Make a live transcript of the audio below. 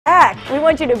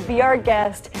want you to be our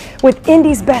guest with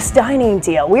Indy's Best Dining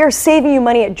Deal. We are saving you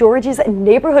money at George's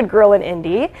Neighborhood Grill in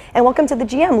Indy. And welcome to the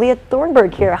GM, Leah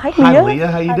Thornburg here. Hi, Leah. Hi, Leah.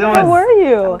 How you doing? How are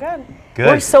you? I'm good. Good.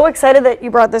 We're so excited that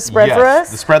you brought this spread for us.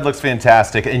 The spread looks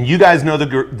fantastic. And you guys know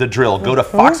the drill. Go to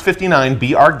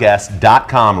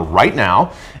fox59beourguest.com right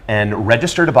now and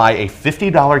register to buy a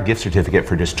 $50 gift certificate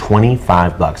for just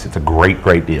 $25. It's a great,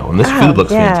 great deal. And this food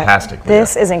looks fantastic. Leah.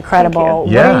 This is incredible.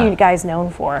 What are you guys known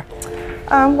for?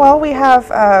 Well, we have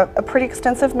a pretty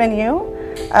extensive menu.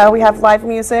 We have live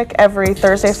music every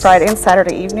Thursday, Friday, and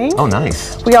Saturday evening. Oh,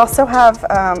 nice. We also have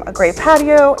a great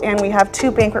patio, and we have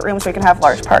 2 banquet rooms where we can have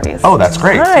large parties. Oh, that's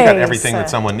great. Nice. So you got everything that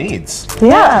someone needs.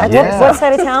 Yeah. Yeah. What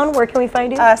side of town? Where can we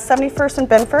find you? 71st and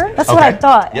Benford. That's what I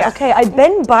thought. Yeah. Okay, I've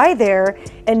been by there,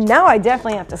 and now I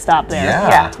definitely have to stop there.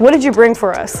 Yeah. What did you bring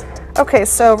for us? Okay,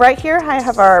 so right here I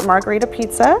have our margarita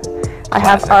pizza. I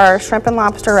have our shrimp and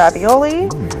lobster ravioli,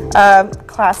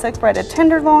 classic breaded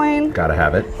tenderloin. Gotta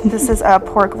have it. This is a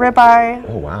pork ribeye.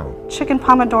 Oh, wow. Chicken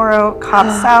pomodoro, Cobb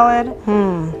salad.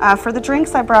 For the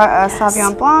drinks, I brought a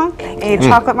Sauvignon Blanc, a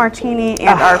chocolate martini,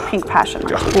 and our pink passion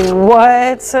martini.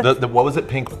 What? What was it?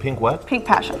 Pink what? Pink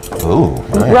passion. Ooh,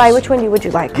 nice. Rye, which one would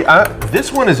you like?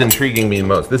 This one is intriguing me the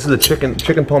most. This is a chicken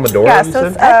pomodoro. Yeah, you so said?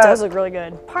 it's That does look really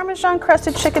good. Parmesan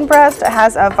crusted chicken breast. It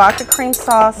has a vodka cream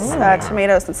sauce,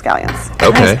 tomatoes, and scallions.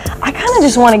 Okay. I kind of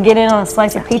just want to get in on a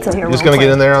slice of pizza here. Just gonna get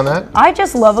in there on that? I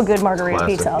just love a good margarita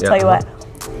Classic. pizza. I'll Yeah. tell you what.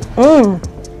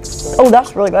 Oh,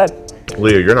 that's really good.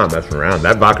 Leah, you're not messing around.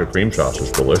 That vodka cream sauce is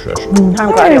delicious.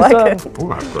 I'm glad you like it. Ooh,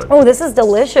 that's good. Oh, this is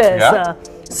delicious. Yeah?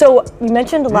 So you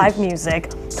mentioned live music.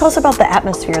 Tell us about the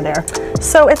atmosphere there.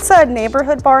 So it's a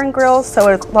neighborhood bar and grill, so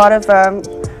it's a lot of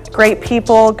great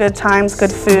people, good times,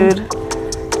 good food,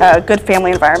 good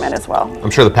family environment as well. I'm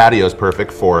sure the patio is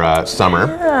perfect for summer.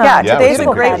 Yeah, Yeah, today's a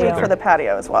beautiful great patio. week for the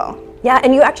patio as well. Yeah,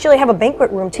 and you actually have a banquet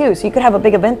room too, so you could have a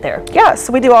big event there. Yeah,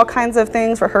 so we do all kinds of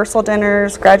things, rehearsal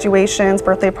dinners, graduations,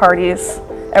 birthday parties,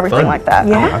 everything Fun. like that.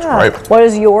 Yeah. that's great. What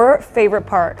is your favorite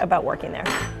part about working there?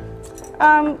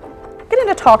 Getting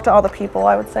to talk to all the people,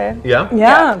 I would say. Yeah?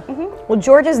 Yeah. Well,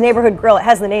 George's Neighborhood Grill, it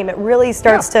has the name. It really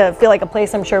starts to feel like a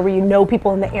place, I'm sure, where you know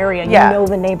people in the area, you know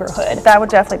the neighborhood. That would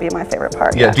definitely be my favorite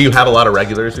part. Yeah. Do you have a lot of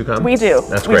regulars who come? We do.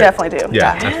 That's We great. definitely do.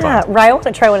 Yeah, that's Yeah, fun. Ryan, I want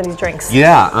to try one of these drinks.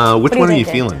 Yeah. Which What one are you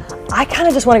thinking? feeling? I kind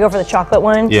of just want to go for the chocolate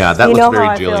one. Yeah, that you looks know very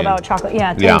how I feel Jillian. about chocolate.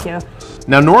 Yeah, Yeah. thank you.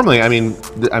 Now, normally, I mean,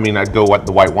 I'd go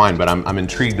the white wine, but I'm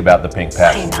intrigued about the pink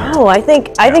passion. No, I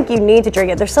think you need to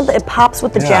drink it. There's something, it pops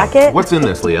with the jacket. What's in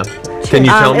this, Leah? Can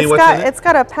you tell me what's in it? It's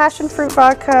got a passion fruit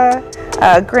vodka,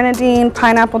 grenadine,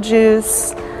 pineapple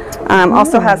juice.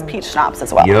 Also has peach schnapps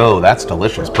as well. Yo, that's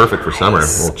delicious. Perfect for summer. A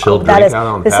little chilled That drink is, out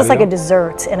on the this is like patio. a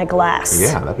dessert in a glass.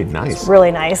 Yeah, that'd be nice. Really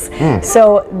nice.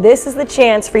 So this is the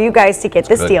chance for you guys to get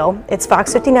this good. deal. It's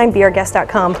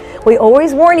fox59beourguest.com. We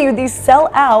always warn you, these sell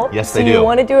out. Yes, so they you do.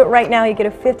 want to do it right now. You get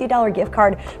a $50 gift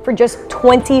card for just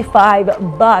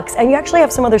 $25. And you actually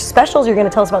have some other specials you're going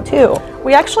to tell us about too.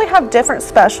 We actually have different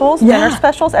specials, dinner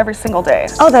specials every single day.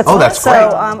 Oh, that's that's awesome.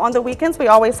 great. So on the weekends, we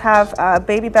always have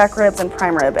baby back ribs and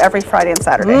prime rib every Friday and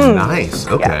Saturday. Nice.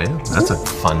 Okay. That's a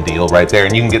fun deal right there.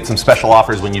 And you can get some special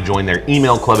offers when you join their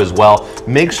email club as well.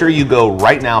 Make sure you go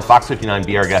right now,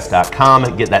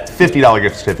 fox59beourguest.com, get that $50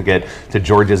 gift certificate to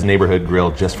George's Neighborhood Grill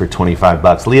just for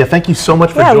 $25. Leah, thank you so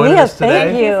much for joining Leah, us today.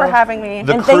 thank you For having me.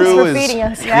 The And crew thanks for is, feeding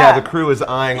us. Yeah, the crew is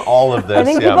eyeing all of this. I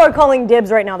think people are calling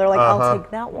dibs right now. They're like, I'll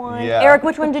take that one. Yeah. Eric,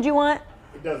 which one did you want?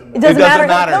 It doesn't It doesn't matter.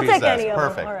 matter, They'll he take says. any of them.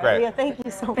 Perfect. All right, Great. Leah, thank you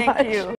so much. Thank you.